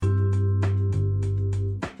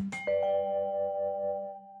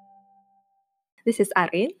This is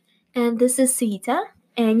Arin. And this is Suhita,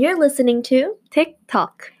 and you're listening to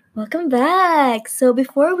TikTok. Welcome back. So,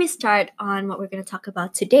 before we start on what we're going to talk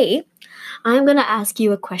about today, I'm going to ask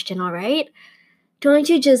you a question, all right? Don't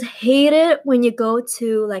you just hate it when you go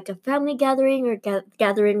to like a family gathering or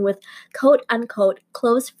gathering with quote unquote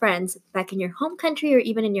close friends back in your home country or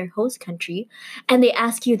even in your host country, and they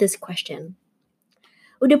ask you this question?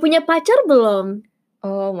 Udah punya pacar belum?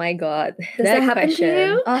 Oh my god. Does that happen to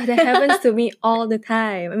you? Oh, that happens to me all the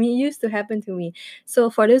time. I mean, it used to happen to me. So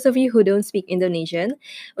for those of you who don't speak Indonesian,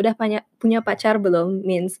 udah punya pacar belum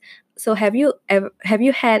means so have you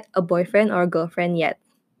had a boyfriend or a girlfriend yet?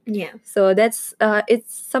 Yeah. So that's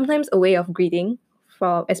it's sometimes a way of greeting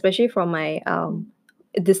especially from my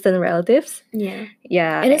distant relatives. Yeah.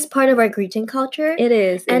 Yeah. It is part of our greeting culture. It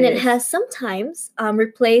is. And it has sometimes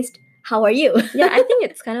replaced how are you? Yeah, I think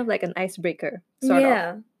it's kind of like an icebreaker, sort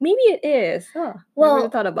of. Maybe it is. Oh, Well, never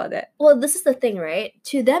thought about that. Well, this is the thing, right?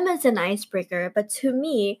 To them, it's an icebreaker, but to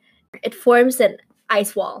me, it forms an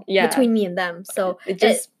ice wall between me and them. So it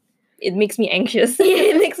makes me anxious.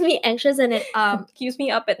 It makes me anxious, and it keeps me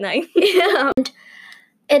up at night. Yeah.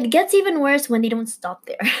 It gets even worse when they don't stop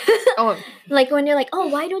there. Oh, like when you're like, oh,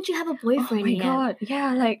 why don't you have a boyfriend yet? Oh my god,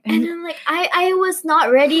 yeah, like, and I'm like, I was not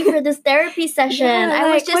ready for this therapy session. Yeah,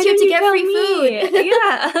 I was just here to get free food.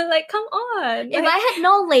 Yeah, like, come on. If I had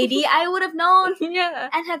known, lady, I would have known. Yeah,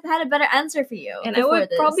 and have had a better answer for you. And I would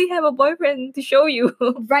probably have a boyfriend to show you.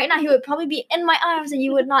 Right now, he would probably be in my arms, and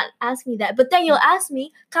you would not ask me that. But then you'll ask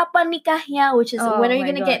me, kapan nikahnya, which is when are you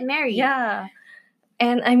gonna get married? Yeah.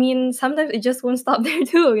 And I mean, sometimes it just won't stop there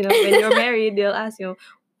too. You know, when you're married, they'll ask you,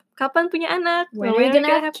 kapan punya anak? When are you gonna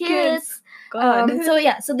have kids? God.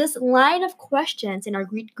 So this line of questions in our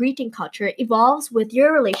greeting culture evolves with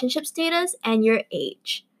your relationship status and your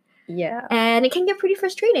age. Yeah. And it can get pretty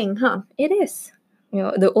frustrating, huh? It is. You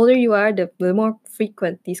know, the older you are, the more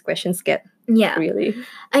frequent these questions get. Yeah. Really.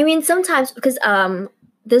 I mean, sometimes because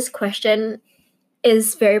this question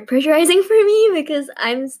is very pressurizing for me because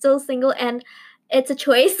I'm still single and it's a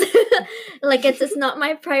choice. Like it's not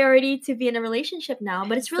my priority to be in a relationship now,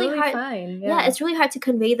 but it's really hard. Fine. Yeah, it's really hard to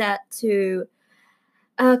convey that to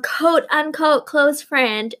a quote unquote close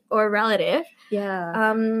friend or relative. Yeah.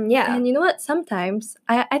 Yeah. And you know what? Sometimes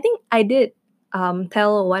I think I did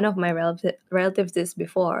tell one of my relatives this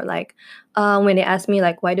before, like when they asked me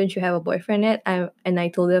like, why don't you have a boyfriend yet? And I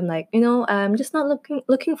told them like, you know, I'm just not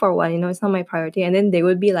looking for one, you know, it's not my priority. And then they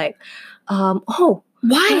would be like, oh,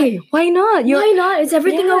 why not? Why not? Is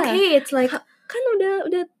everything okay? It's like kan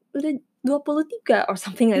udah 23 or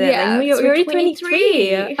something like that. Yeah, like, you're already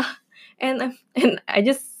 23. And I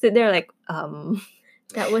just sit there like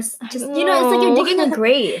that was just, you know, it's like you're digging a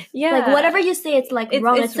grave. Yeah. Like whatever you say, it's like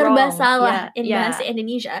wrong. It's serba salah in bahasa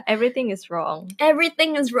Indonesia. Everything is wrong.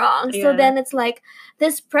 Everything is wrong. So then it's like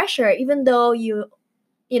this pressure, even though you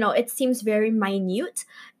know, it seems very minute,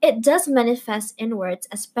 it does manifest inwards,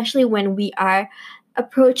 especially when we are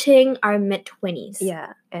approaching our mid-20s.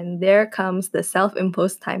 Yeah. And there comes the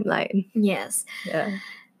self-imposed timeline. Yes. Yeah.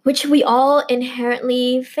 Which we all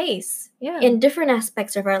inherently face in different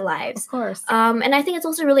aspects of our lives. Of course. And I think it's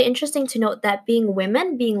also really interesting to note that being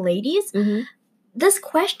women, being ladies, this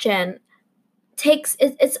question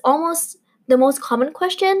it's almost the most common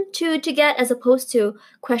question to get, as opposed to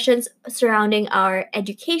questions surrounding our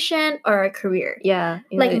education or our career. Yeah.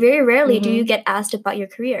 Like very rarely do you get asked about your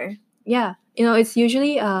career. Yeah. You know, it's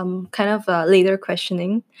usually kind of later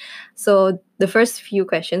questioning. So the first few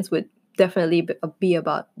questions would definitely be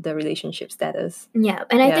about the relationship status. Yeah,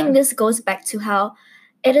 and I think this goes back to how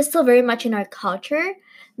it is still very much in our culture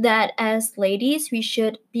that as ladies, we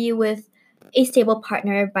should be with a stable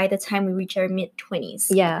partner by the time we reach our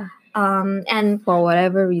mid-20s. Yeah. And for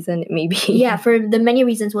whatever reason it may be. Yeah, for the many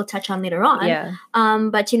reasons we'll touch on later on. Yeah.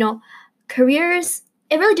 But, you know, careers,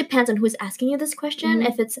 it really depends on who's asking you this question.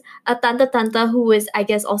 If it's a tanta who is, I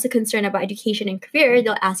guess, also concerned about education and career,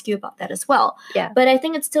 they'll ask you about that as well. Yeah. But I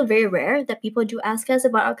think it's still very rare that people do ask us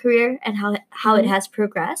about our career and how it has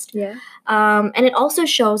progressed. Yeah. And it also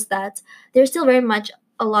shows that there's still very much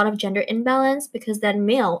a lot of gender imbalance, because then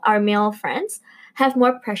our male friends have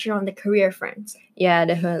more pressure on the career friends. Yeah,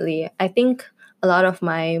 definitely. I think a lot of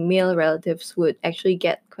my male relatives would actually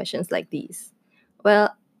get questions like these.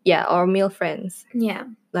 Well, yeah, or male friends. Yeah.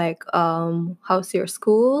 Like, how's your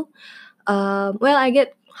school? Well, I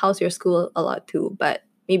get how's your school a lot too, but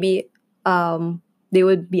maybe they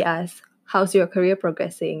would be asked, how's your career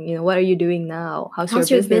progressing? You know, what are you doing now? How's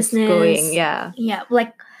your business going? Yeah. Yeah,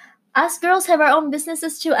 like us girls have our own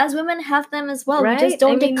businesses too. As women have them as well. Right? We just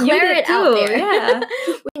don't declare it out there. Yeah.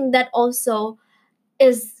 That also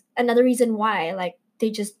is another reason why, like, they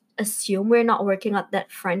just assume we're not working at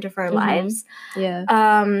that front of our lives. Yeah.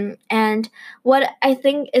 And what I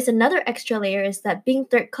think is another extra layer is that being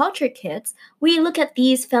third culture kids, we look at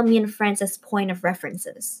these family and friends as point of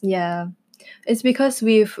references. Yeah. It's because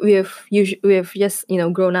we've just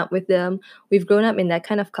grown up with them. We've grown up in that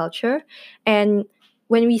kind of culture, and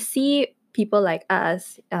when we see people like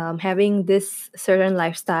us having this certain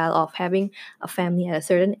lifestyle of having a family at a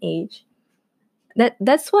certain age,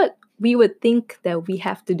 that's what we would think that we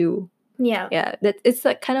have to do. Yeah. Yeah, that it's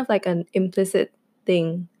like kind of like an implicit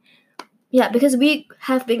thing. Yeah, because we've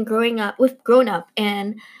grown up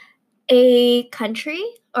in a country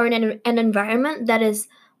or an environment that is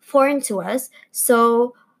foreign to us.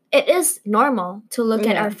 So it is normal to look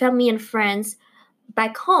at Yeah. our family and friends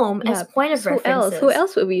back home as point of references. Who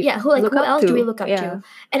else would we who else do we look up to?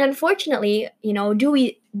 And unfortunately,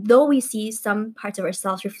 though we see some parts of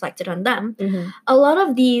ourselves reflected on them, a lot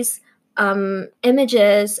of these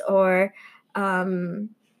images or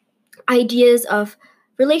ideas of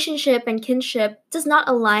relationship and kinship does not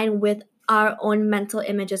align with our own mental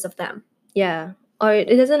images of them. Yeah. Or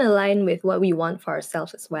it doesn't align with what we want for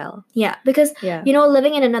ourselves as well. Yeah, because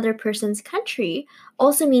living in another person's country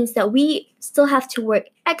also means that we still have to work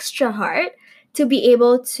extra hard to be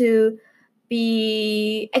able to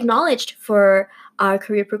be acknowledged for our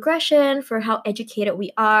career progression, for how educated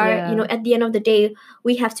we are. Yeah. At the end of the day,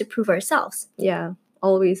 we have to prove ourselves. Yeah.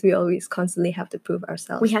 We always constantly have to prove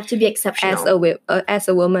ourselves. We have to be exceptional. As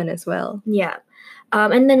a woman as well. Yeah.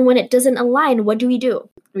 And then when it doesn't align, what do?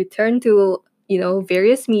 We turn to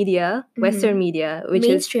various media, Western media, which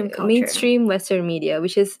mainstream is culture. mainstream Western media,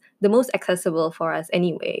 which is the most accessible for us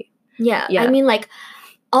anyway. Yeah. I mean, like,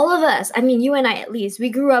 all of us, I mean, you and I at least, we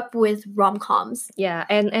grew up with rom-coms. Yeah,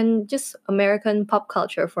 and just American pop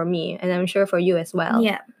culture for me, and I'm sure for you as well.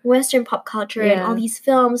 Yeah, Western pop culture and all these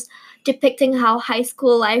films depicting how high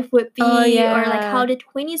school life would be, or like how the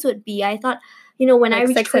 20s would be. I thought, when I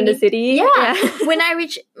reached Sex and the City. Yeah. When I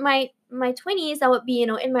reach my 20s, I would be,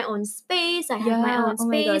 in my own space. I have my own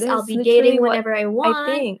space. I'll be dating whenever I want.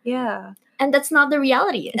 I think, yeah. And that's not the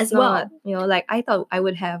reality as well. Like I thought I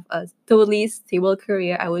would have a totally stable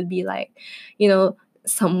career. I would be like,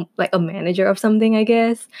 some like a manager of something, I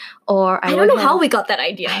guess. Or I don't know how we got that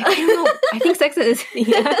idea. I don't know. I think Sex and the City.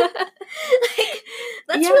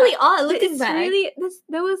 That's really odd looking back.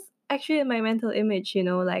 That was actually in my mental image,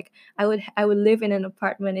 like I would live in an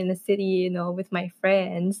apartment in a city, with my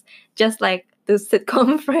friends, just like those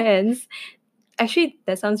sitcom friends. Actually,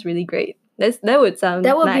 that sounds really great. That would sound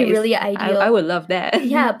nice. Be really ideal. I would love that.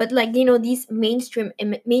 Yeah, but like these mainstream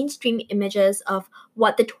images of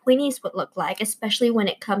what the 20s would look like, especially when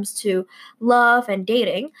it comes to love and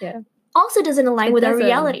dating, also doesn't align with our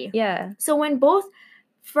reality. Yeah. So when both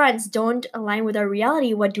fronts don't align with our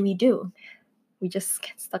reality, what do? We just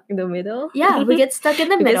get stuck in the middle. Yeah, we get stuck in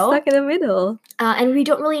the middle. And we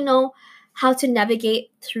don't really know how to navigate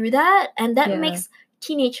through that, and that makes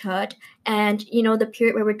teenagehood and the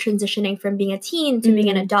period where we're transitioning from being a teen to being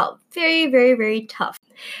an adult very, very, very tough.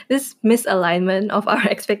 This misalignment of our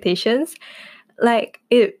expectations, like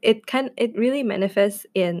it really manifests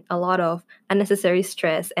in a lot of unnecessary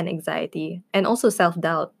stress and anxiety, and also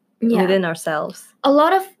self-doubt within ourselves. A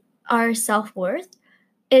lot of our self-worth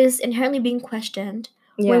is inherently being questioned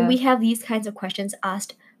when we have these kinds of questions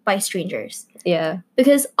asked by strangers. Yeah,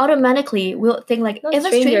 because automatically we'll think like, not if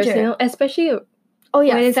strangers, a stranger, especially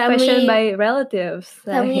when it's questioned by relatives.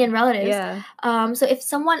 Family and relatives. Yeah. So if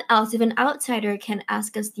someone else, if an outsider can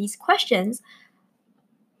ask us these questions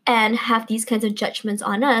and have these kinds of judgments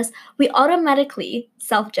on us, we automatically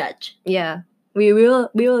self-judge. Yeah. We will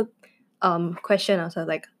question ourselves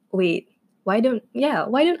like, wait, why don't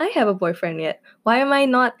I have a boyfriend yet? Why am I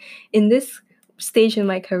not in this stage in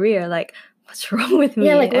my career? Like, what's wrong with me?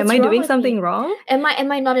 Yeah, like, am I doing something wrong? Am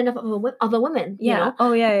I not enough of a woman? Yeah.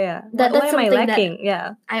 Oh yeah. That's what am I something lacking?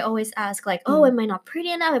 That I always ask, like, am I not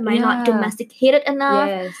pretty enough? Am I not domesticated enough?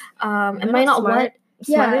 Yes. Am I not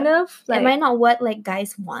smart enough? Like, am I not what like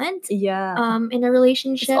guys want? Yeah. In a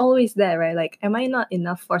relationship, it's always there, right? Like, am I not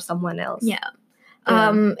enough for someone else? Yeah.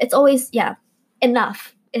 It's always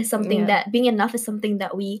enough is something that being enough is something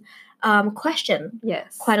that we question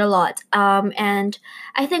quite a lot. And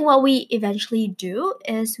I think what we eventually do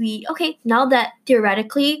is now that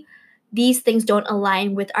theoretically these things don't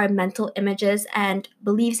align with our mental images and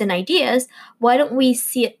beliefs and ideas, why don't we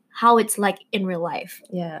see it how it's like in real life?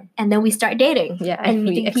 Yeah. And then we start dating. Yeah. And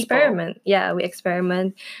we experiment. People. Yeah, we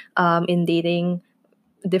experiment in dating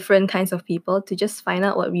different kinds of people to just find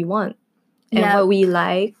out what we want and what we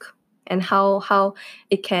like, and how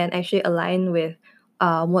it can actually align with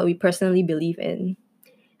what we personally believe in.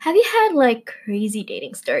 Have you had like crazy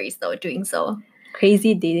dating stories though doing so?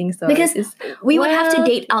 Crazy dating stories. Because we would have to well,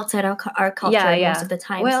 date outside our culture most of the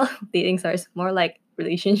time. Well, dating stories more like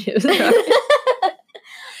relationships.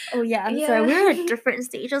 Oh yeah, I'm Yeah. sorry. We're at different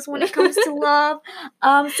stages when it comes to love.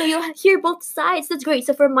 So you'll hear both sides. That's great.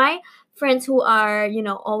 So for my friends who are,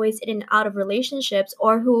 always in and out of relationships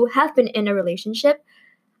or who have been in a relationship,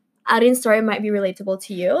 Adin's story might be relatable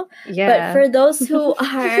to you. Yeah. But for those who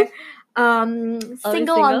are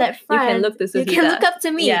single on that front, you can look up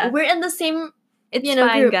to me. Yeah. We're in the same It's fine,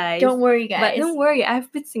 fine, group. guys. Don't worry, guys. But don't worry,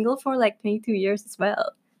 I've been single for like 22 years as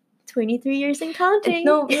well. 23 years and counting.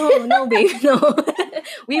 No, babe, no.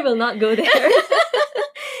 We will not go there.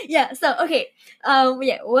 Yeah. So okay.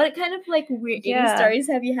 What kind of like weird dating stories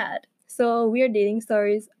have you had? So weird dating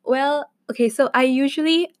stories. Well, okay. So I've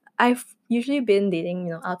usually been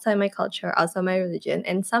dating, outside my culture, outside my religion,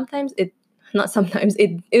 and sometimes it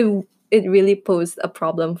really posed a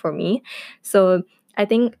problem for me. So I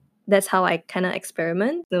think that's how I kind of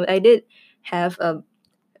experiment. So I did have a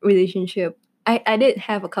relationship. I did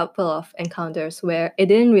have a couple of encounters where it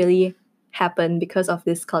didn't really happen because of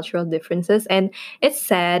these cultural differences, and it's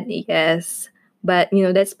sad, yes, but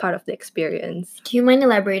that's part of the experience. Do you mind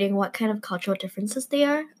elaborating what kind of cultural differences they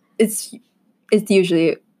are? It's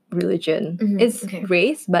usually religion. It's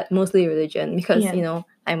race, but mostly religion because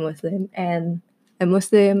I'm Muslim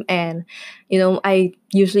and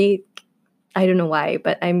I don't know why,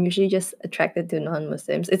 but I'm usually just attracted to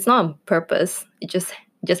non-Muslims. It's not on purpose. It just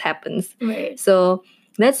happens. Right. So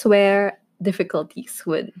that's where difficulties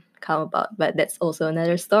would come about, but that's also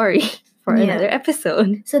another story for another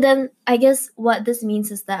episode. So then I guess what this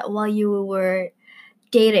means is that while you were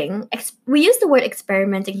dating, we use the word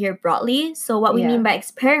experimenting here broadly. So what we mean by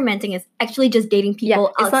experimenting is actually just dating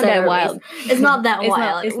people outside. It's not that wild. It's not that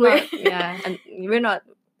wild. It's not. Yeah, and we're not.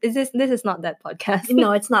 This is not that podcast.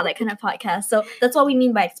 No, it's not that kind of podcast. So that's what we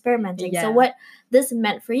mean by experimenting. Yeah. So what this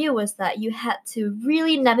meant for you was that you had to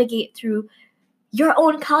really navigate through your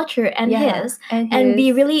own culture and his, and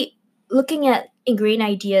be really looking at ingrained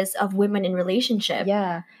ideas of women in relationship.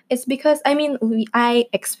 Yeah, it's because I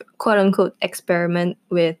quote unquote experiment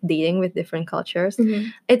with dating with different cultures.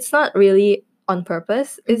 It's not really on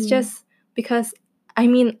purpose. It's just because I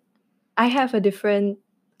have a different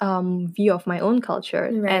view of my own culture,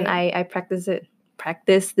 and I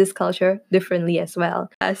practice this culture differently as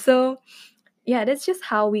well. So yeah, that's just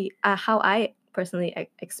how I personally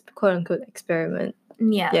quote unquote experiment.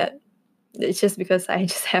 Yeah, it's just because I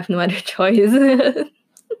just have no other choice.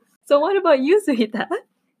 So what about you, Suhita?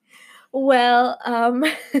 Well,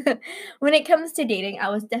 when it comes to dating, I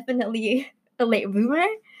was definitely a late bloomer.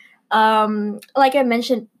 Like I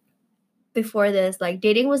mentioned before this, like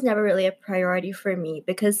dating was never really a priority for me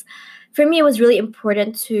because for me it was really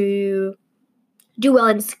important to do well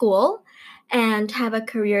in school and have a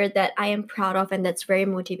career that I am proud of and that's very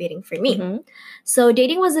motivating for me. So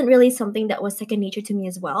dating wasn't really something that was second nature to me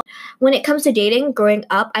as well. When it comes to dating, growing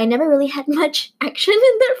up, I never really had much action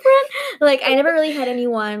in that front. Like I never really had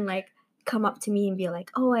anyone like come up to me and be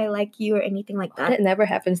like, "Oh, I like you" or anything like that. That never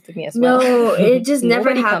happens to me as well. No, it just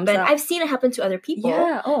never happened. I've seen it happen to other people.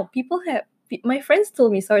 Yeah. Oh, people have. My friends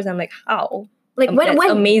told me stories. I'm like, how? Like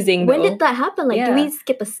when amazing. When did that happen? Like, do we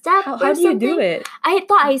skip a step? How do you do it? I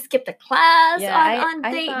thought I skipped a class on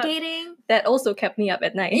dating. That also kept me up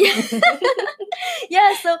at night.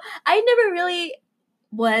 Yeah, so I never really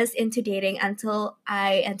was into dating until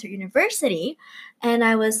I entered university, and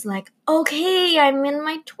I was like, okay, I'm in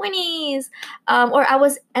my 20s, or I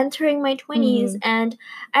was entering my 20s, and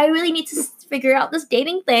I really need to figure out this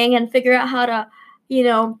dating thing and figure out how to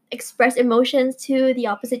express emotions to the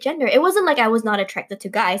opposite gender. It wasn't like I was not attracted to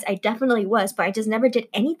guys. I definitely was, but I just never did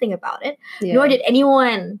anything about it. Nor did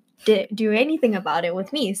anyone do anything about it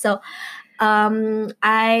with me. So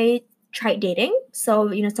I tried dating.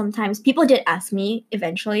 So, sometimes people did ask me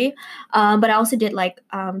eventually, but I also did like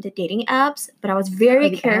the dating apps, but I was very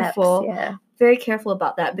careful. Very careful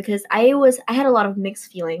about that because I had a lot of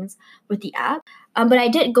mixed feelings with the app. But I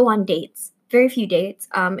did go on dates. Very few dates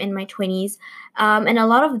in my 20s. And a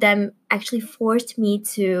lot of them actually forced me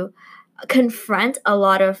to confront a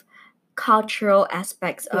lot of cultural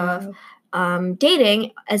aspects of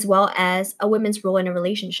dating as well as a woman's role in a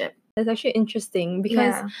relationship. That's actually interesting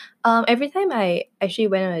because every time I actually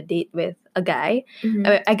went on a date with a guy,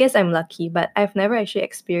 I guess I'm lucky, but I've never actually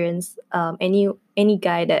experienced any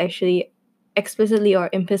guy that actually explicitly or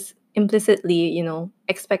implicitly,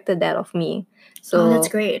 expected that of me. So that's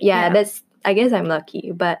great. I guess I'm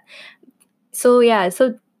lucky, but so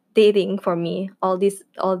dating for me, all these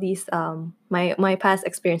my past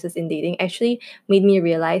experiences in dating actually made me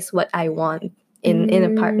realize what I want in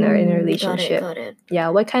a partner, in a relationship. Got it. Yeah,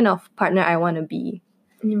 what kind of partner I want to be.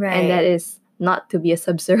 Right. And that is not to be a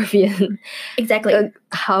subservient exactly.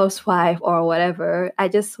 housewife or whatever. I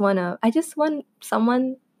just want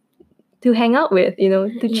someone to hang out with,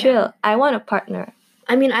 to Yeah. chill. I want a partner.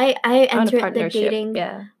 I mean, I I want a entered the partnership. dating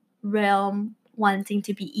Yeah. realm wanting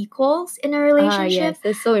to be equals in a relationship. Yes,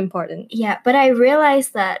 that's so important. Yeah, but I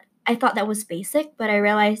realized that I thought that was basic, but I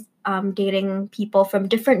realized dating people from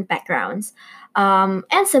different backgrounds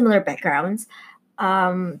and similar backgrounds,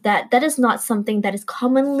 that is not something that is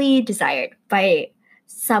commonly desired by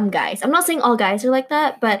some guys. I'm not saying all guys are like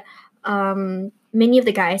that, but many of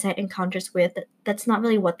the guys I had encounters with, that's not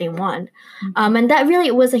really what they want. And that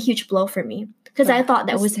really was a huge blow for me because I thought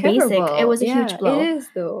that was basic. It was a huge blow. It is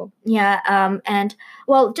though. Yeah, and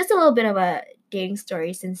well, just a little bit of a dating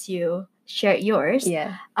story since you shared yours.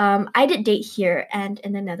 Yeah. I did date here and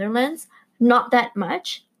in the Netherlands, not that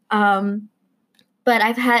much. But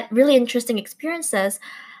I've had really interesting experiences.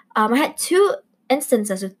 I had 2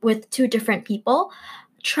 instances with 2 different people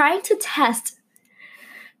trying to test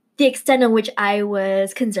the extent on which I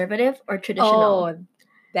was conservative or traditional. Oh,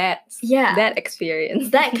 that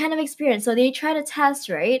experience. That kind of experience. So they try to test,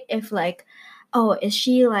 right? If like, oh, is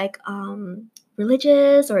she like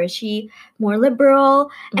religious or is she more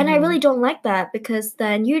liberal? And I really don't like that because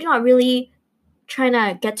then you're not really trying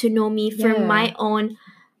to get to know me from my own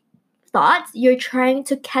thoughts. You're trying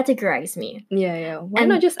to categorize me. Yeah. Why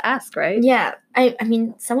not just ask, right? Yeah. I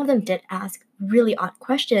mean, some of them did ask really odd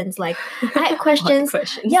questions. Like I had questions.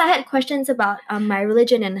 Yeah, I had questions about my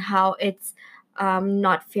religion and how it's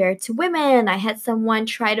not fair to women. I had someone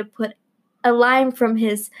try to put a lime from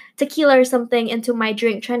his tequila or something into my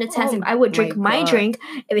drink, trying to test if I would drink my drink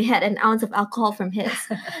if it had an ounce of alcohol from his.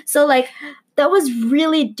 So like that was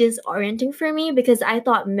really disorienting for me because I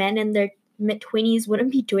thought men in their mid-20s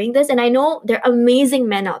wouldn't be doing this, and I know there are amazing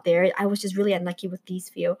men out there. I was just really unlucky with these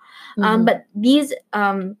few. But these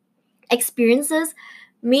experiences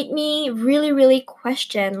made me really, really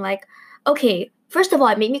question, like, okay, first of all,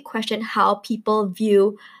 it made me question how people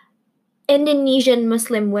view Indonesian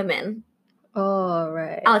Muslim women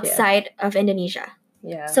outside of Indonesia.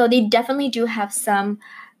 Yeah. So they definitely do have some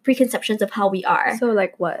preconceptions of how we are. So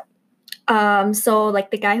like what? So like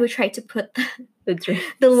the guy who tried to put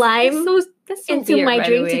the lime that's so into weird, my by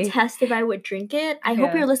drink the way. to test if I would drink it. I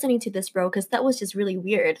hope you're listening to this, bro, because that was just really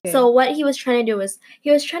weird. Okay. So what he was trying to do was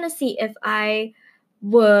he was trying to see if I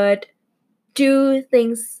would do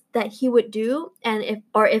things that he would do, and if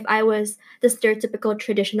I was the stereotypical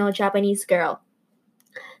traditional Japanese girl.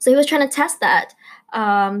 So he was trying to test that.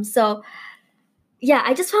 So yeah,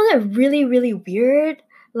 I just found it really, really weird.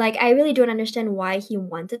 Like, I really don't understand why he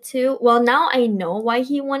wanted to. Well, now I know why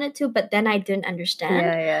he wanted to, but then I didn't understand.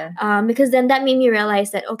 Yeah. Because then that made me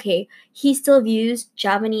realize that, okay, he still views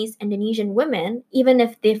Japanese, Indonesian women, even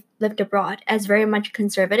if they've lived abroad, as very much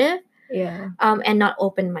conservative. Yeah. And not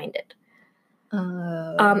open-minded.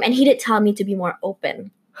 And he did tell me to be more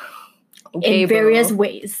open. Okay, in various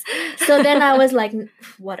ways. So then I was like,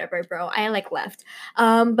 whatever, bro. I like left.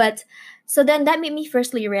 But so then that made me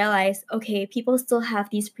firstly realize, okay, people still have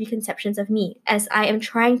these preconceptions of me as I am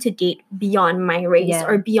trying to date beyond my race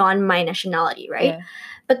or beyond my nationality, right? Yeah.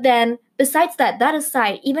 But then besides that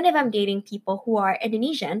aside, even if I'm dating people who are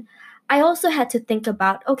Indonesian, I also had to think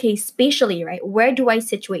about, okay, spatially, right? Where do I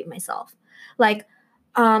situate myself? Like,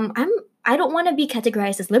 I don't want to be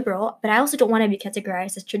categorized as liberal, but I also don't want to be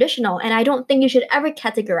categorized as traditional. And I don't think you should ever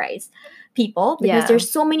categorize people because there's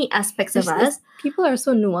so many aspects of us. People are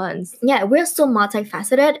so nuanced. Yeah, we're so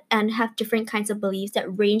multifaceted and have different kinds of beliefs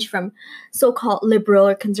that range from so-called liberal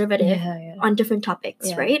or conservative on different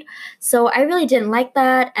topics, right? So I really didn't like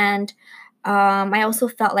that. And I also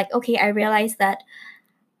felt like, okay, I realized that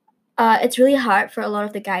it's really hard for a lot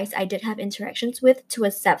of the guys I did have interactions with to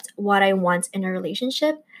accept what I want in a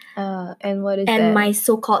relationship. And what is and that? My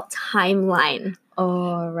so-called timeline.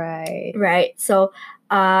 Oh, right. Right. So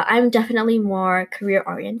I'm definitely more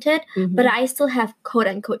career-oriented, but I still have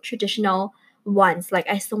quote-unquote traditional wants. Like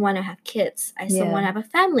I still want to have kids. I still want to have a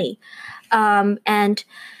family. And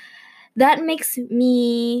that makes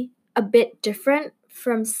me a bit different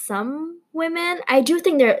from some women. I do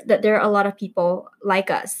think there are a lot of people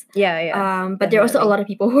like us. Yeah. But there are also a lot of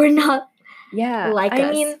people who are not like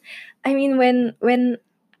us. I mean when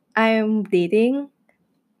I'm dating,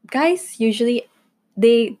 guys usually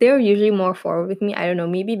they're usually more forward with me. I don't know,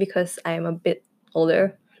 maybe because I'm a bit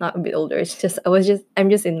older. Not a bit older. It's just I'm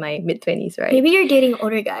just in my mid-20s, right? Maybe you're dating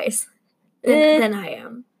older guys than I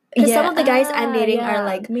am. Because some of the guys I'm dating are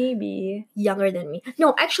like maybe younger than me.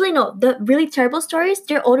 No, actually no. The really terrible stories,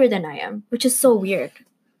 they're older than I am, which is so weird.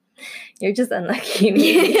 You're just unlucky.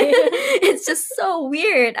 Maybe. It's just so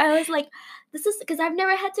weird. I was like, this is because I've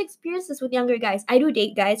never had to experience this with younger guys. I do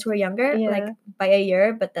date guys who are younger, like Yeah. by a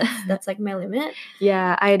year, but that's like my limit.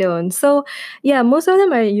 Yeah, I don't. So, yeah, most of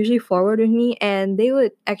them are usually forward with me, and they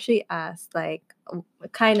would actually ask, like,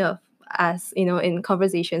 kind of ask, in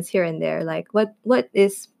conversations here and there, like, what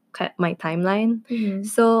is my timeline? Mhm.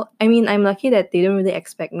 So, I mean, I'm lucky that they don't really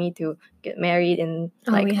expect me to get married in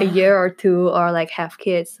Oh, like a yeah. year or two or like have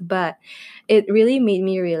kids, but it really made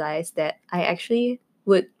me realize that I actually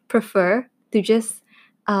would prefer to just,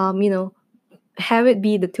 you know, have it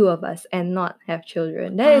be the two of us and not have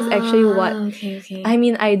children. That is actually what Okay. I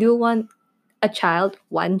mean. I do want a child,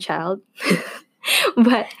 one child,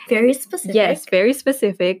 but Very specific. yes, very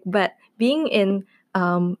specific. But being in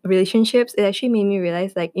relationships, it actually made me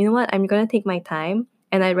realize, like, you know what, I'm gonna take my time,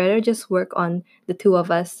 and I'd rather just work on the two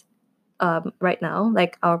of us right now,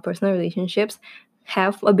 like our personal relationships,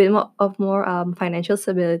 have a bit more financial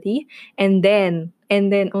stability, and then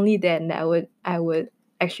only then that I would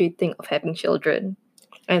actually think of having children,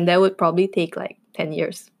 and that would probably take like 10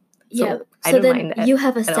 years. So Yeah. I So don't then mind that you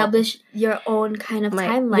have at all. established your own kind of My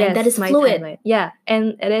timeline that yes, is my fluid. timeline. Yeah,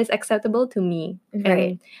 and it is acceptable to me,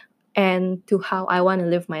 Right. and to how I want to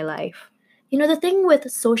live my life. You know, the thing with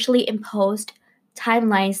socially imposed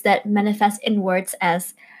timelines that manifest in words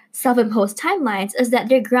as self-imposed timelines is that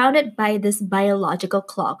they're grounded by this biological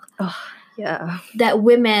clock Oh, yeah. that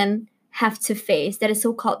women have to face, that is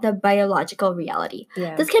so-called the biological reality.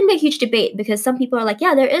 Yeah. This can be a huge debate because some people are like,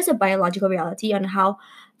 yeah, there is a biological reality on how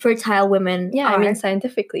fertile women Yeah, are. I mean,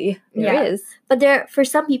 scientifically, there Yeah. is. But for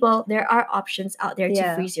some people, there are options out there to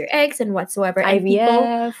Yeah. freeze your eggs and whatsoever. And people,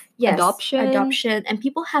 IVF, yes, adoption. and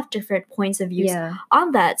people have different points of views Yeah.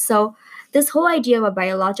 on that. So this whole idea of a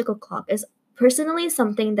biological clock is personally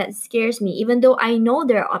something that scares me, even though I know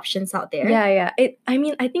there are options out there. Yeah. I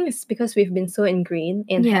mean, I think it's because we've been so ingrained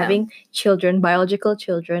in Yeah. having children, biological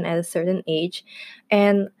children at a certain age.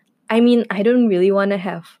 And I mean, I don't really want to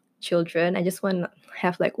have children. I just want to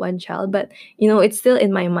have like one child. But, it's still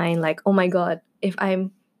in my mind, like, oh my God, if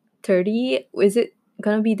I'm 30, is it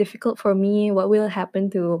going to be difficult for me? What will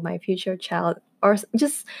happen to my future child? Or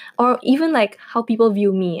even like how people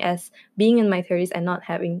view me as being in my 30s and not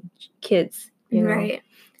having kids, Right.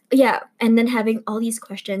 Yeah. And then having all these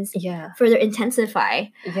questions Yeah. further intensify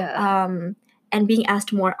Yeah. and being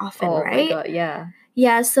asked more often, Oh right? my God, yeah.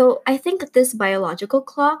 Yeah, so I think this biological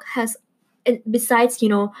clock has, besides,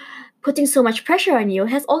 putting so much pressure on you,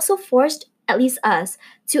 has also forced at least us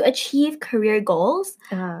to achieve career goals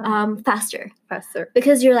faster.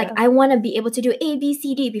 Because you're like, Yeah. I want to be able to do A, B,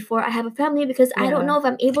 C, D before I have a family because I don't Yeah. know if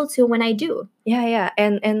I'm able to when I do. Yeah.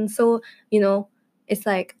 And so, it's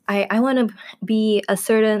like I want to be a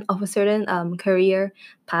certain career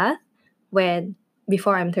path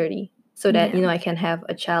before I'm 30. So that, Yeah. I can have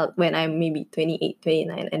a child when I'm maybe 28,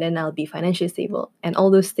 29, and then I'll be financially stable and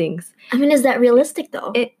all those things. I mean, is that realistic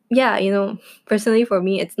though? Personally for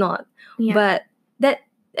me, it's not. Yeah. But that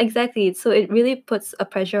exactly. So it really puts a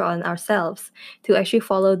pressure on ourselves to actually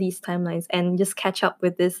follow these timelines and just catch up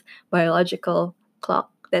with this biological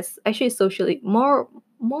clock that's actually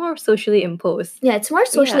more socially imposed. Yeah, it's more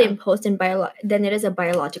socially Yeah. imposed than it is a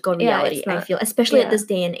biological Yeah, reality, it's I not. feel, especially at Yeah. this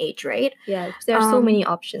day and age, right? Yeah, because there are so many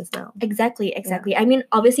options now. Exactly. I mean,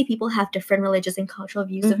 obviously people have different religious and cultural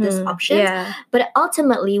views of this options, Yeah. but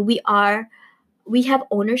ultimately we have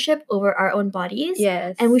ownership over our own bodies.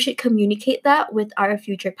 Yes. And we should communicate that with our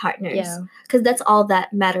future partners. Yeah. Because that's all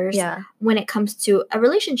that matters Yeah. when it comes to a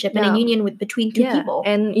relationship and a Yeah. union between two Yeah. people.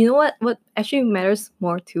 And you know what actually matters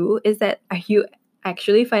more too is that, are you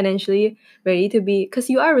actually financially ready to be, because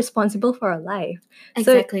you are responsible for a life.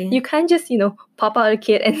 Exactly. So you can't just, pop out a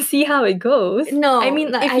kid and see how it goes. No, I mean,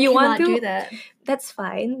 if I you want cannot to, do that. that's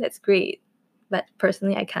fine. That's great. But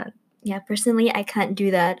personally, I can't. Yeah, personally, I can't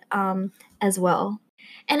do that as well.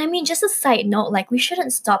 And I mean, just a side note, like we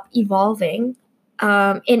shouldn't stop evolving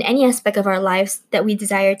in any aspect of our lives that we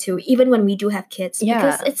desire to, even when we do have kids. Yeah.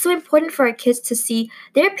 Because it's so important for our kids to see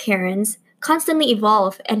their parents constantly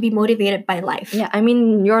evolve and be motivated by life. Yeah, I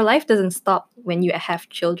mean, your life doesn't stop when you have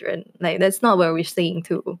children. Like, that's not what we're saying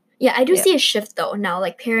too. Yeah, I do see a shift though now.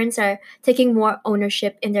 Like parents are taking more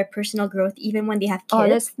ownership in their personal growth even when they have kids. Oh,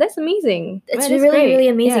 that's amazing. It's Man, that's really, great. really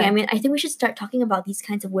amazing. Yeah. I mean, I think we should start talking about these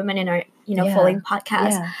kinds of women in our, Yeah. following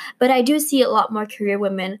podcast. Yeah. But I do see a lot more career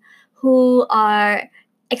women who are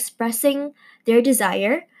expressing their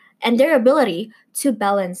desire and their ability to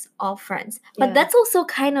balance all fronts. But Yeah. that's also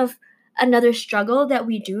kind of another struggle that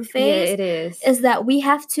we do face. Yeah, it is. Is that we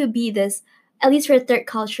have to be this, at least for third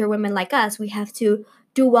culture women like us, we have to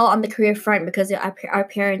do well on the career front because our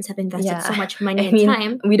parents have invested so much money and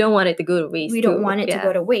time. We don't want it to go to waste. We don't want it to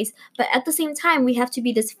go to waste. But at the same time, we have to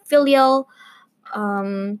be this filial,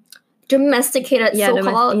 domesticated,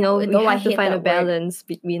 so-called. We have to find a balance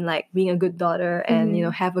between like being a good daughter and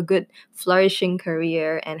have a good flourishing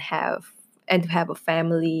career and to have a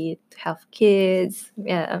family, to have kids.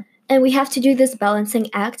 Yeah. And we have to do this balancing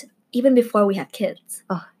act even before we have kids.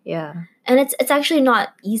 Oh, yeah. And it's actually not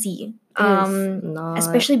easy. It's not.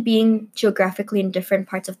 Especially being geographically in different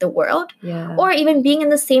parts of the world. Yeah. Or even being in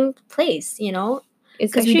the same place,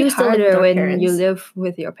 It's actually harder when you live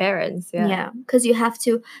with your parents. Yeah, because you have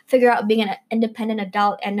to figure out being an independent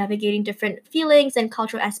adult and navigating different feelings and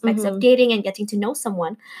cultural aspects of dating and getting to know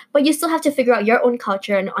someone. But you still have to figure out your own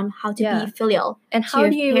culture and on how to be filial and how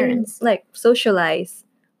do you parents. Even like socialize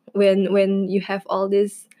when you have all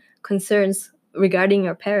these concerns regarding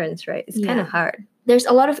your parents, right? It's kind of hard. There's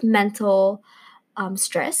a lot of mental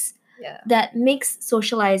stress. Yeah. That makes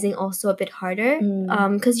socializing also a bit harder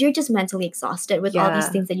because you're just mentally exhausted with all these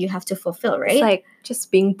things that you have to fulfill, right? It's like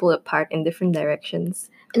just being pulled apart in different directions.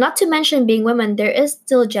 Not to mention being women, there is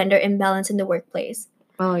still gender imbalance in the workplace.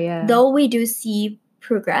 Oh, yeah. Though we do see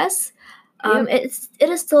progress, it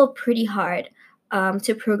is still pretty hard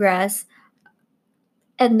to progress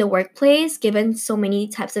in the workplace given so many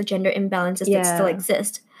types of gender imbalances that still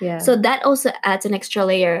exist. Yeah. So that also adds an extra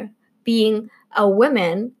layer, being a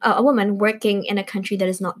woman working in a country that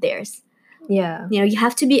is not theirs. Yeah. You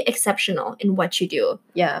have to be exceptional in what you do.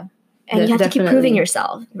 Yeah. And you have to keep proving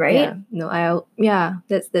yourself, right? Yeah. No,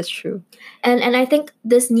 that's true. And I think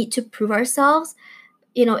this need to prove ourselves,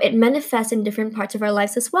 it manifests in different parts of our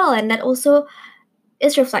lives as well. And that also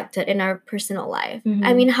is reflected in our personal life.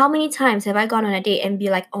 I mean, how many times have I gone on a date and be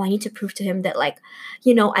like, oh, I need to prove to him that like,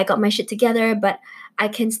 I got my shit together, but I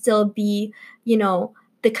can still be,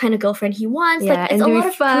 the kind of girlfriend he wants. Yeah, like it's a lot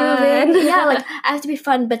of proving. Yeah, like I have to be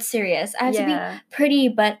fun but serious. I have to be pretty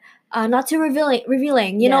but not too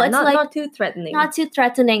revealing. It's not too threatening. Not too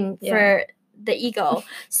threatening for the ego.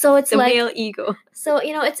 So it's the like male ego. So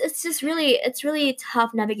it's just really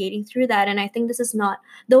tough navigating through that. And I think this is not,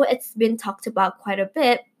 though it's been talked about quite a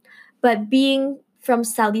bit, but being from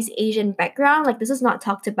Southeast Asian background, like this is not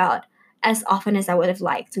talked about as often as I would have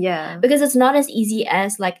liked. Yeah. Because it's not as easy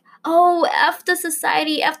as like, oh, F the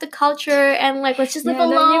society, F the culture, and like let's just live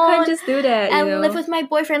alone. No, you can't just do that. And live with my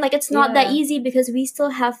boyfriend. Like it's not that easy because we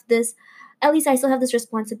still have this, at least I still have this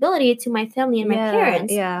responsibility to my family and my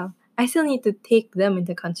parents. Yeah. I still need to take them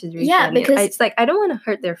into consideration. Yeah, because it's like I don't want to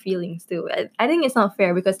hurt their feelings too. I think it's not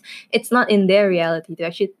fair because it's not in their reality to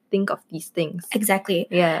actually think of these things. Exactly.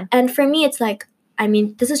 Yeah. And for me, it's like, I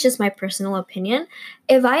mean, this is just my personal opinion.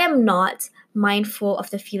 If I am not mindful of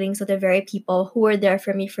the feelings of the very people who were there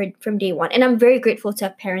for me from day one, and I'm very grateful to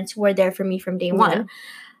have parents who were there for me from day one,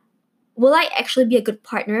 will I actually be a good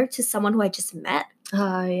partner to someone who I just met?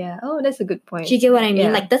 Yeah. Oh, that's a good point. Do you get what I mean?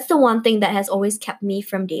 Yeah. Like that's the one thing that has always kept me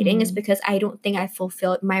from dating is because I don't think I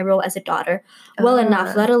fulfilled my role as a daughter well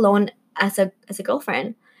enough, let alone as a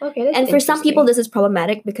girlfriend. Okay, that's and for some people, this is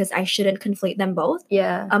problematic because I shouldn't conflate them both.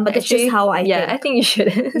 Yeah. But that's just how I think. Yeah, I think you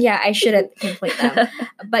shouldn't. Yeah, I shouldn't conflate them.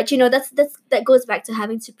 But that goes back to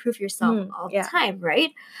having to prove yourself all the time,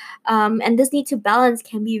 right? And this need to balance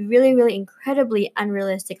can be really, really incredibly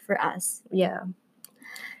unrealistic for us. Yeah.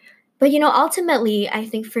 But ultimately, I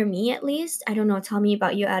think for me at least, I don't know, tell me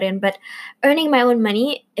about you, Aryan, but earning my own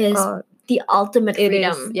money is the ultimate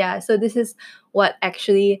freedom. It is, yeah. So this is what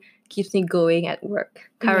actually keeps me going at work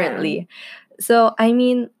currently. Yeah. So I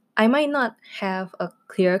mean, I might not have a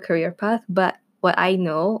clear career path, but what I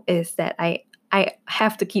know is that I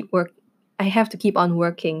have to keep on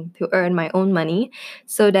working to earn my own money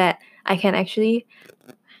so that I can actually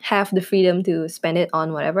have the freedom to spend it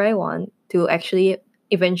on whatever I want, to actually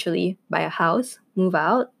eventually buy a house, move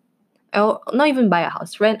out, or not even buy a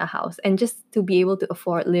house, rent a house, and just to be able to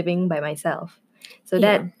afford living by myself. So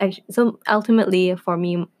so ultimately for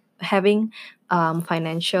me, having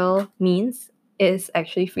financial means is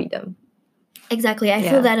actually freedom. Exactly. I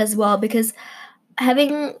feel that as well because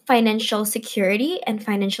having financial security and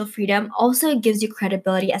financial freedom also gives you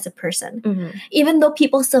credibility as a person. Mm-hmm. Even though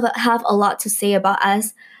people still have a lot to say about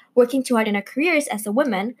us working too hard in our careers as a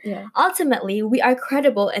woman, ultimately we are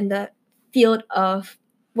credible in the field of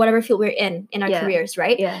whatever field we're in our careers,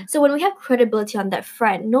 right? Yeah. So when we have credibility on that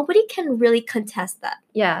front, nobody can really contest that.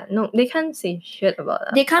 Yeah, no, they can't say shit about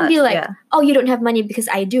that. They can't be like, oh, you don't have money because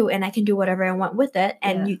I do, and I can do whatever I want with it,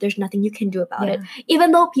 and there's nothing you can do about it.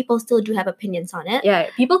 Even though people still do have opinions on it. Yeah,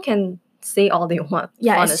 people can say all they want.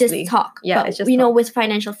 Yeah, honestly. It's just talk. Yeah, but, it's just talk. With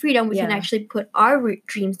financial freedom, we can actually put our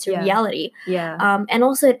dreams to reality. Yeah. And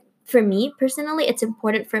also it for me personally, it's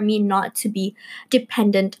important for me not to be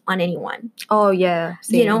dependent on anyone. Oh yeah,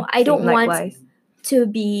 same. You know, I don't want likewise. to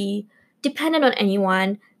be dependent on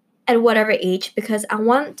anyone at whatever age, because I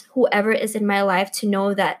want whoever is in my life to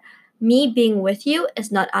know that me being with you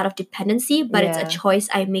is not out of dependency, but it's a Yeah. choice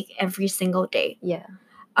I make every single day. Yeah,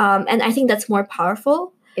 And I think that's more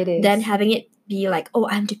powerful it is. than having it be like, oh,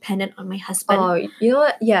 I'm dependent on my husband. Oh, you know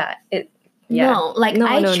what? Yeah, No, like No,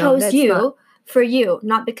 I no, chose that's you not. for you,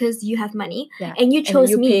 not because you have money. Yeah, And you and chose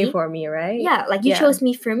you me. pay for me, right? Yeah, like you Yeah. chose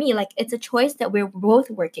me for me. Like it's a choice that we're both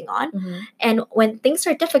working on. Mhm. And when things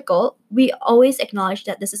are difficult, we always acknowledge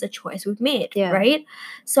that this is a choice we've made, Yeah. right?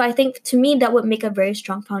 So I think to me that would make a very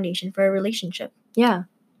strong foundation for a relationship. Yeah,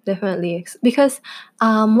 definitely. Because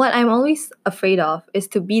what I'm always afraid of is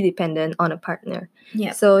to be dependent on a partner.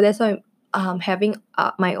 Yeah. So that's why having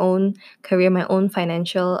my own career, my own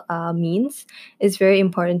financial means is very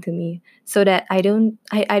important to me, so that I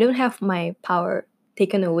don't have my power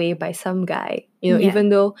taken away by some guy. You know, Yeah. even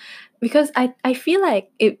though, because I feel like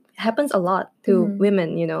it happens a lot to Mhm.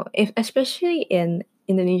 women. You know, if especially in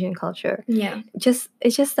Indonesian culture. Yeah.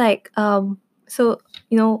 It's just like so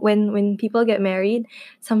you know, when people get married,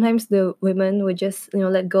 sometimes the women would just, you know,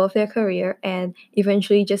 let go of their career and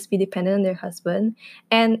eventually just be dependent on their husband.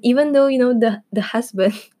 And even though, you know, the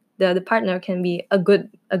husband the partner can be a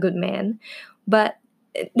good man, but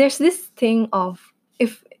there's this thing of,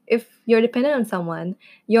 if you're dependent on someone,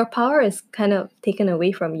 your power is kind of taken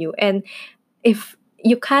away from you, and if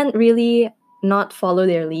you can't really not follow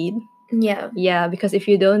their lead. Yeah, because if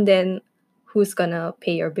you don't, then who's gonna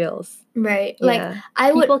pay your bills? Right. Yeah. Like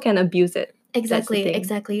I would People can abuse it. exactly, thing.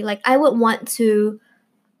 exactly. Like I would want to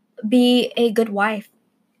be a good wife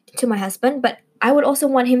to my husband, but I would also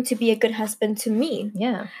want him to be a good husband to me.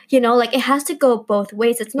 Yeah. You know, like it has to go both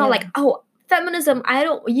ways. It's not Yeah. like, oh, feminism,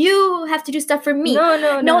 you have to do stuff for me.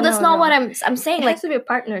 No, that's not what I'm saying. It Like has to be a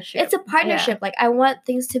partnership. it's a partnership. Like I want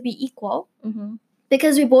things to be equal Mm-hmm.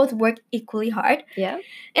 because we both work equally hard. Yeah.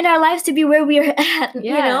 In our lives to be where we're at, you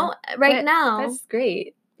Yeah. know, right now. That's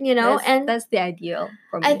great. You know, and that's the ideal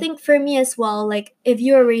for me. I think for me as well, like if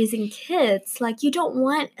you're raising kids, like you don't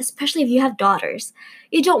want, especially if you have daughters,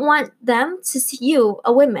 you don't want them to see you,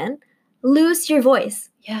 a woman, lose your voice.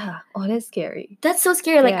 Yeah. Oh, that's scary. That's so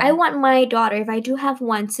scary. Like Yeah. I want my daughter, if I do have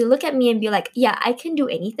one, to look at me and be like, yeah, I can do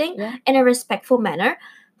anything Yeah. in a respectful manner,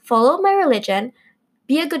 follow my religion,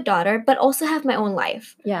 be a good daughter, but also have my own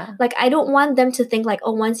life. Yeah. Like I don't want them to think like,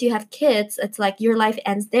 oh, once you have kids, it's like your life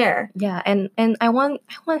ends there. Yeah, and I want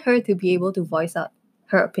her to be able to voice out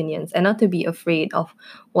her opinions and not to be afraid of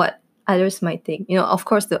what others might think. You know, of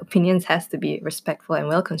course the opinions has to be respectful and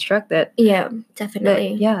well constructed. Yeah, definitely.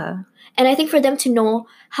 But, yeah. And I think for them to know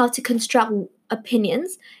how to construct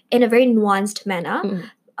opinions in a very nuanced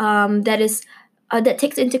manner, that is that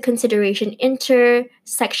takes into consideration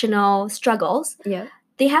intersectional struggles. Yeah.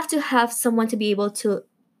 They have to have someone to be able to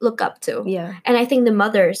look up to. Yeah. And I think the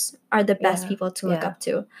mothers are the best Yeah. people to look Yeah. up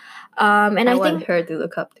to. And I want think her to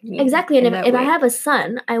look up to me. exactly. And in that if I way. have a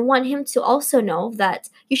son, I want him to also know that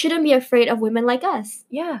you shouldn't be afraid of women like us.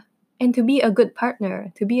 Yeah, and to be a good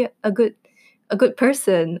partner, to be a good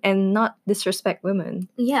person, and not disrespect women.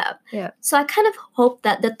 Yeah. Yeah. So I kind of hope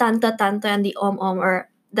that the tante and the om, or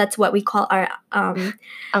that's what we call our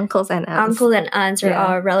Uncles and aunts. Or Yeah.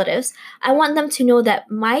 our relatives. I want them to know that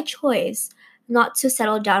my choice not to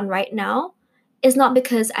settle down right now is not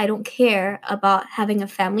because I don't care about having a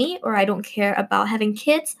family, or I don't care about having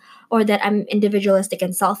kids, or that I'm individualistic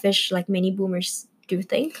and selfish like many boomers do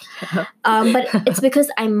think. But it's because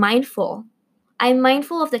I'm mindful. I'm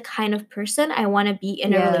mindful of the kind of person I want to be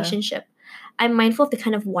in a Yeah. relationship. I'm mindful of the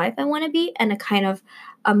kind of wife I want to be and the kind of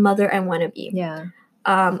a mother I want to be. Yeah.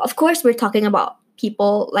 Of course, we're talking about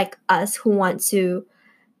people like us who want to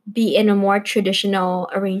be in a more traditional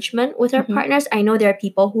arrangement with our partners. I know there are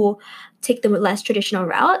people who take the less traditional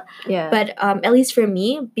route. Yeah. But at least for me,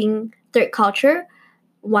 being third culture,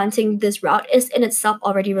 wanting this route is in itself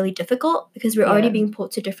already really difficult because we're already being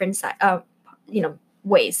pulled to different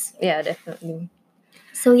ways. Yeah, definitely.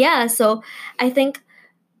 So yeah, so I think,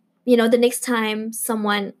 the next time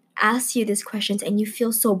someone asks you these questions and you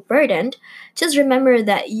feel so burdened, just remember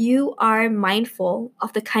that you are mindful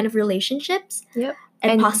of the kind of relationships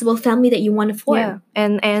and possible family that you want to form. Yeah,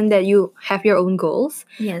 and that you have your own goals.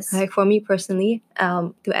 Yes. Like for me personally,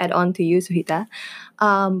 to add on to you, Suhita,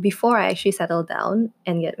 before I actually settle down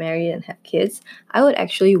and get married and have kids, I would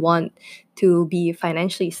actually want to be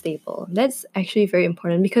financially stable. That's actually very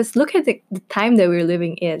important because look at the time that we're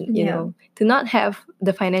living in, you Yeah. know, to not have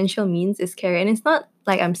the financial means is scary. And it's not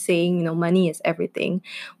like I'm saying, you know, money is everything,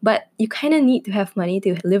 but you kind of need to have money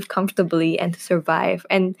to live comfortably and to survive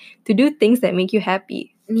and to do things that make you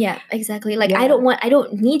happy. Yeah, exactly. Like Yeah. I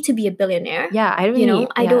don't need to be a billionaire. Yeah, I don't You know, need,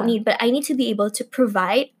 I don't yeah. need, but I need to be able to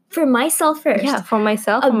provide for myself first. Yeah, for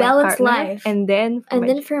myself, a for my balanced partner, life, and then for and my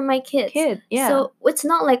then for my kids. kid. Yeah. So it's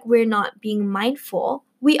not like we're not being mindful.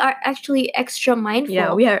 We are actually extra mindful.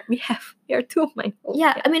 Yeah, we are too mindful.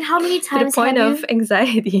 Yeah, I mean, how many To the times point have of you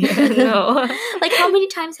anxiety. No. like how many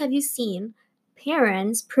times have you seen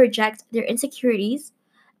parents project their insecurities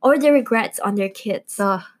or their regrets on their kids?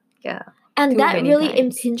 Oh, yeah. And too that many really times.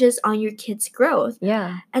 impinges on your kids' growth.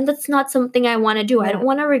 Yeah. And that's not something I want to do. I Yeah. don't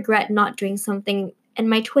want to regret not doing something in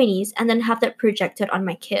my 20s and then have that projected on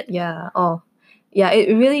my kid. Yeah. Oh, yeah.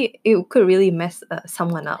 It could really mess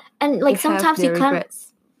someone up. And like to have sometimes you their can't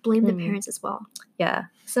regrets. blame the Mm. parents as well. Yeah.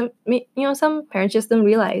 Some parents just don't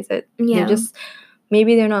realize it. Yeah. They're just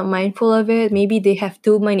maybe they're not mindful of it. Maybe they have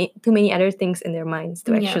too many other things in their minds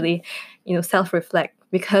to Yeah. actually, self-reflect,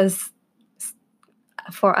 because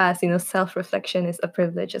for us, self-reflection is a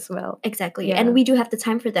privilege as well. Exactly. Yeah. And we do have the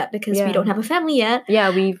time for that because we Yeah. don't have a family yet. Yeah,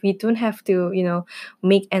 we don't have to,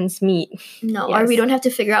 make ends meet. No, or we Yes. don't have to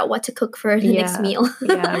figure out what to cook for the next Yeah. meal.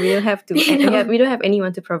 Yeah, we don't have to. You know? We don't have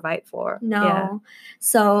anyone to provide for. No. Yeah.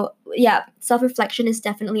 So, yeah, self reflection is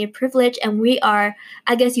definitely a privilege, and we are,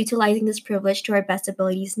 I guess, utilizing this privilege to our best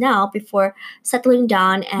abilities now before settling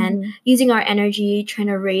down and using our energy trying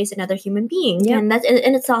to raise another human being. Yep. And that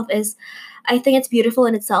in itself is, I think it's beautiful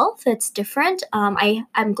in itself. It's different.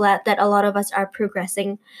 I'm glad that a lot of us are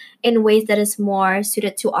progressing in ways that is more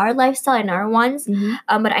suited to our lifestyle and our wants.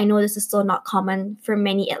 But I know this is still not common for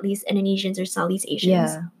many, at least Indonesians or Southeast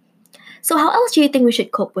Asians. Yeah. So how else do you think we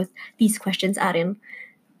should cope with these questions, Arin?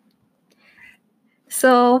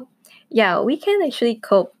 So, yeah, we can actually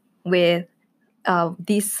cope with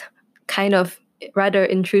these kind of rather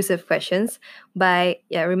intrusive questions by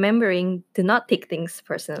remembering to not take things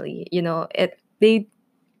personally.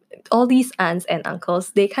 All these aunts and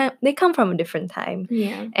uncles, they come from a different time.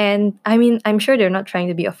 Yeah. And I mean, I'm sure they're not trying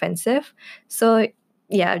to be offensive. So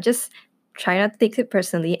yeah, just try not to take it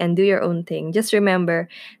personally and do your own thing. Just remember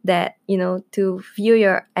that, to view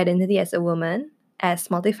your identity as a woman as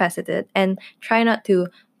multifaceted, and try not to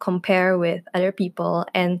compare with other people,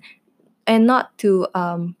 and not to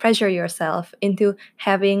pressure yourself into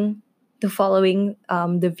following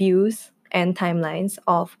the views and timelines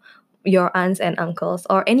of your aunts and uncles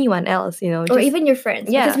or anyone else, or even your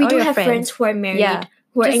friends. Yeah, Because we or do your have friends who are married, Yeah.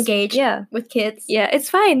 who are Just- engaged yeah. with kids. Yeah, it's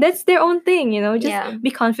fine. That's their own thing, Just Yeah.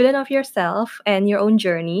 be confident of yourself and your own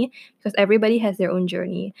journey, because everybody has their own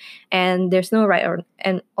journey, and there's no right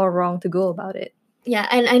or wrong to go about it. Yeah,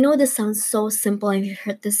 and I know this sounds so simple and we've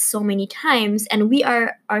heard this so many times, and we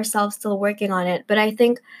are ourselves still working on it. But I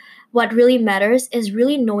think what really matters is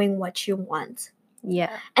really knowing what you want.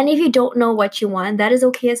 Yeah. And if you don't know what you want, that is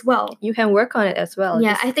okay as well. You can work on it as well.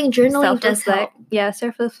 Yeah, Just I think journaling does help.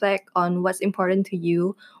 Self-reflect on what's important to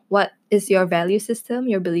you. What is your value system,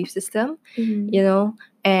 your belief system, Mhm.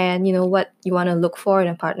 and what you want to look for in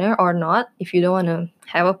a partner or not. If you don't want to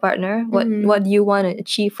have a partner, what do you want to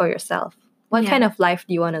achieve for yourself? What kind of life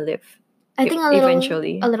do you want to live? I think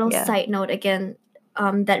eventually, a little yeah. side note again,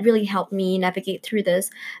 that really helped me navigate through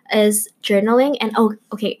this is journaling. And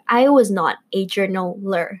okay, I was not a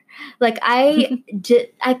journaler. Like I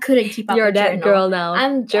couldn't keep up. You're with that journal. girl now.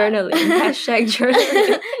 I'm journaling. Hashtag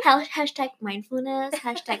journaling. Hashtag mindfulness.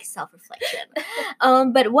 Hashtag self-reflection.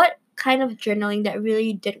 But what kind of journaling that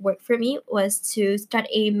really did work for me was to start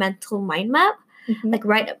a mental mind map. Like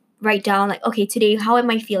write down, like, okay, today how am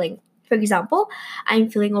I feeling? For example, I'm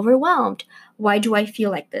feeling overwhelmed. Why do I feel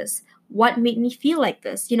like this? What made me feel like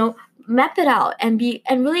this? Map it out and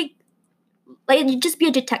really, like, you just be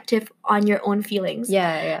a detective on your own feelings.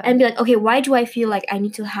 Yeah. And be like, okay, why do I feel like I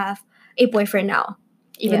need to have a boyfriend now?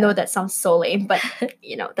 Even though that sounds so lame, but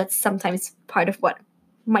that's sometimes part of what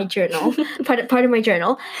my journal, part of my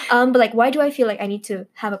journal. But like, why do I feel like I need to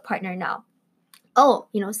have a partner now? Oh,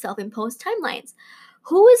 self-imposed timelines.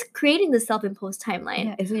 Who is creating the self-imposed timeline?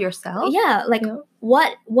 Yeah, is it yourself? Yeah, like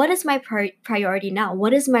what is my priority now?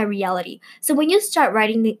 What is my reality? So when you start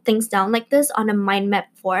writing things down like this on a mind map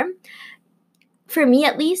form, for me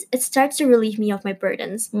at least, it starts to relieve me of my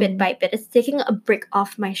burdens bit by bit. It's taking a brick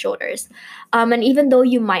off my shoulders. And even though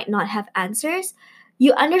you might not have answers,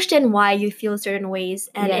 you understand why you feel certain ways,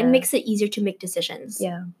 and it makes it easier to make decisions.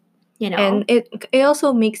 Yeah. And it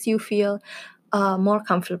also makes you feel more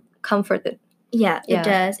comforted. Yeah, it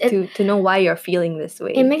does. To know why you're feeling this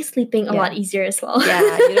way. It makes sleeping a lot easier as well.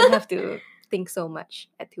 Yeah, you don't have to think so much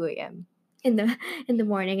at 2 a.m. in the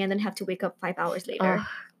morning and then have to wake up 5 hours later. Oh,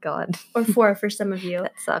 God. Or 4 for some of you.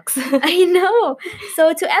 That sucks. I know.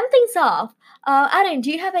 So to end things off, Aaron,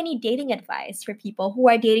 do you have any dating advice for people who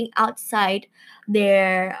are dating outside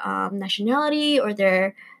their nationality or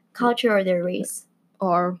their culture or their race?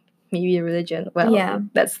 Or maybe religion. Well,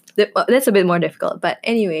 that's a bit more difficult. But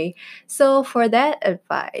anyway, so for that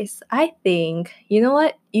advice, I think, you know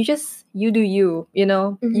what? You do you, you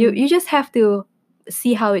know? Mm-hmm. You just have to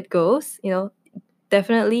see how it goes, you know?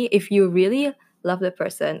 Definitely, if you really love the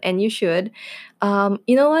person, and you should,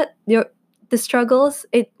 you know what? The struggles,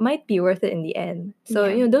 it might be worth it in the end. So,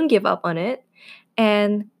 you know, don't give up on it.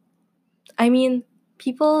 And I mean,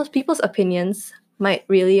 people's opinions might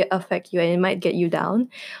really affect you and it might get you down,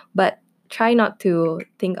 but try not to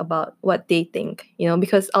think about what they think, you know,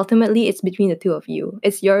 because ultimately it's between the two of you.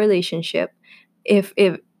 It's your relationship. If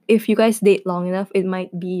you guys date long enough, it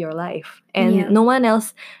might be your life, and no one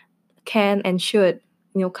else can and should,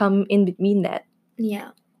 you know, come in between that.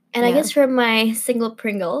 Yeah. And I guess for my single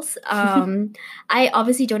Pringles, I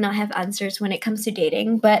obviously do not have answers when it comes to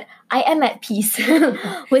dating, but I am at peace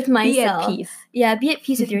with myself. Be at peace. Yeah, be at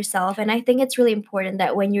peace with yourself. And I think it's really important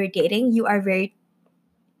that when you're dating, you are very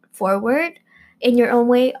forward in your own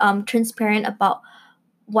way, transparent about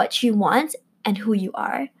what you want and who you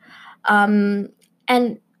are.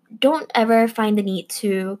 And don't ever find the need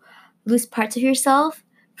to lose parts of yourself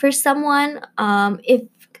for someone.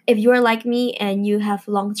 If you are like me and you have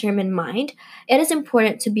long term in mind, it is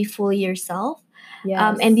important to be fully yourself,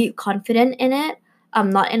 and be confident in it.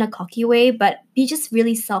 Not in a cocky way, but be just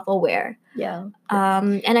really self aware. Yeah.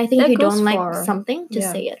 And I think if you don't like something,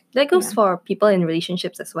 just say it. That goes for people in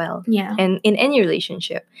relationships as well. Yeah. And in any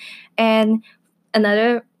relationship. And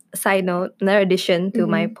another side note, another addition to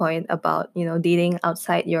my point about, you know, dating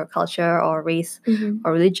outside your culture or race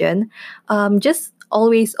or religion, just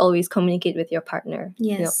always communicate with your partner.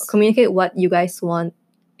 Yes. You know, communicate what you guys want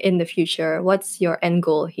in the future. What's your end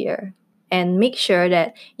goal here? And make sure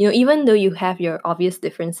that, you know, even though you have your obvious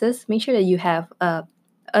differences, make sure that you have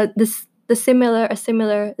the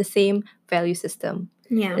same value system.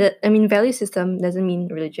 Yeah. I mean, value system doesn't mean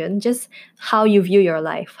religion, just how you view your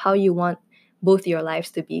life, how you want both your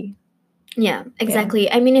lives to be. Yeah, exactly.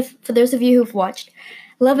 I mean, if for those of you who've watched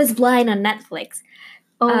Love is Blind on Netflix.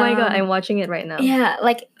 Oh my God, I'm watching it right now. Yeah,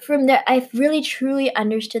 like from there, I've really truly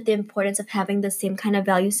understood the importance of having the same kind of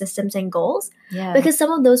value systems and goals. Yeah. Because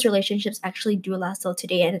some of those relationships actually do last till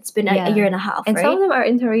today, and it's been a year and a half, and right? some of them are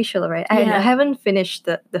interracial, right? I haven't finished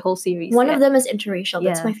the whole series. One of them is interracial.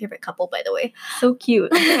 That's my favorite couple, by the way. So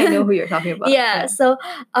cute. I think I know who you're talking about. Yeah. So,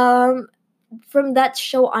 from that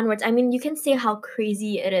show onwards, I mean, you can say how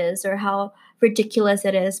crazy it is or how ridiculous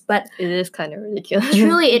it is, but it is kind of ridiculous.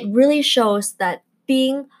 Truly, it really shows that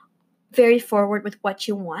being very forward with what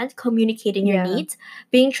you want, communicating your needs,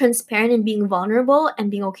 being transparent and being vulnerable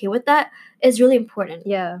and being okay with that is really important.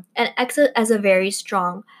 Yeah. And acts as a very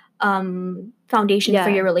strong foundation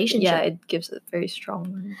for your relationship. Yeah, it gives a very strong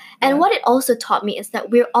one. And what it also taught me is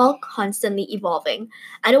that we're all constantly evolving.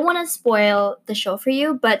 I don't want to spoil the show for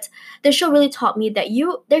you, but the show really taught me that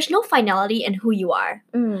there's no finality in who you are.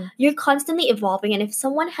 You're constantly evolving, and if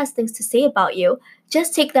someone has things to say about you,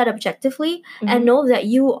 just take that objectively and know that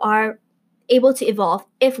you are able to evolve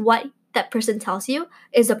if what that person tells you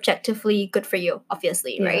is objectively good for you,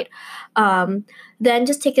 obviously, right? Then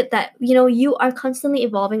just take it that, you know, you are constantly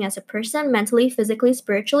evolving as a person, mentally, physically,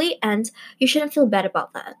 spiritually, and you shouldn't feel bad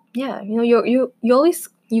about that. Yeah, you know, you always,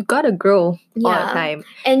 you gotta grow all the time.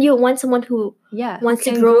 And you want someone who wants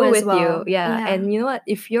to grow with you. Yeah. And you know what?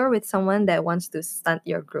 If you're with someone that wants to stunt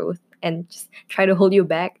your growth and just try to hold you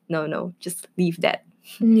back, no, just leave that.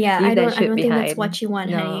 Yeah, leave I don't think behind. that's what you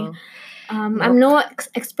want, honey. I'm no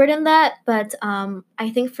expert in that, but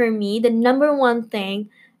I think for me, the number one thing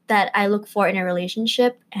that I look for in a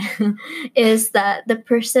relationship is that the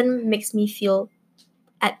person makes me feel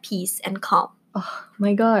at peace and calm. Oh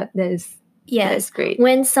my God, that is great.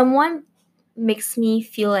 When someone makes me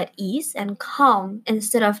feel at ease and calm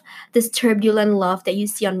instead of this turbulent love that you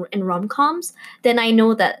see in rom-coms, then I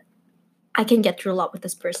know that I can get through a lot with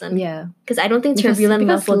this person. Yeah. Because I don't think turbulent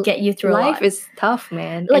love will get you through a lot. Life is tough,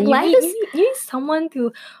 man. Like, you need someone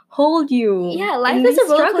to hold you. Yeah, life is a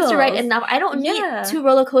roller coaster right enough. I don't need two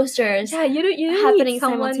roller coasters. Yeah, you happening need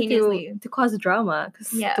someone simultaneously to cause drama.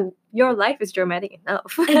 Because your life is dramatic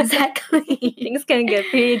enough. Exactly. Things can get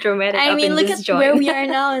pretty dramatic. I mean, look at where we are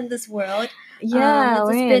now in this world. Yeah,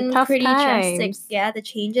 it's been pretty drastic. Yeah, the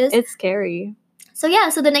changes. It's scary. So yeah,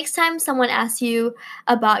 so the next time someone asks you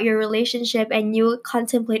about your relationship and you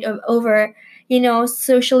contemplate over,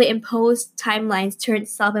 socially imposed timelines turned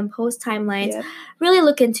self-imposed timelines, Yep. really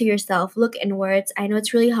look into yourself, look inwards. I know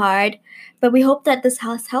it's really hard, but we hope that this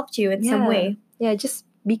has helped you in some way. Yeah, just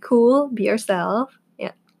be cool, be yourself.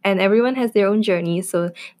 Yeah. And everyone has their own journey,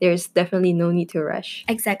 so there's definitely no need to rush.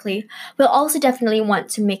 Exactly. We'll also definitely want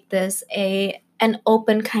to make this an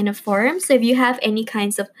open kind of forum. So if you have any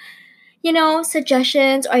kinds of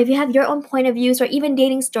suggestions, or if you have your own point of views or even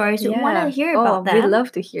dating stories, we want to hear about them. We'd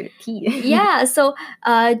love to hear the tea. Yeah, so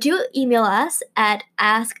do email us at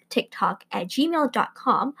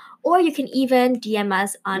asktiktok@gmail.com, or you can even DM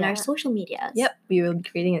us on our social medias. Yep, we will be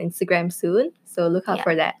creating an Instagram soon, so look out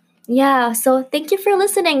for that. Yeah, so thank you for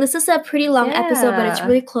listening. This is a pretty long episode, but it's Yeah.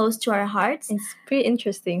 really close to our hearts. It's pretty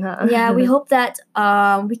interesting, huh? Yeah, we hope that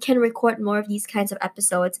we can record more of these kinds of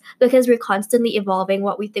episodes because we're constantly evolving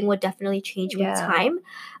what we think will definitely change with time,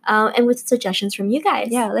 and with suggestions from you guys.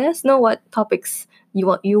 Yeah, let us know what topics you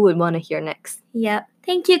would want to hear next. Yeah.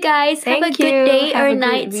 Thank you guys. Thank have a good day Have or a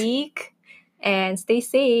night. good week. And stay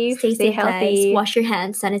safe. Stay safe, healthy. guys. Wash your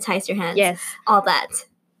hands, sanitize your hands. Yes. All that.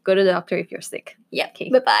 Go to the doctor if you're sick. Yeah. Okay.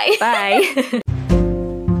 Bye-bye. Bye.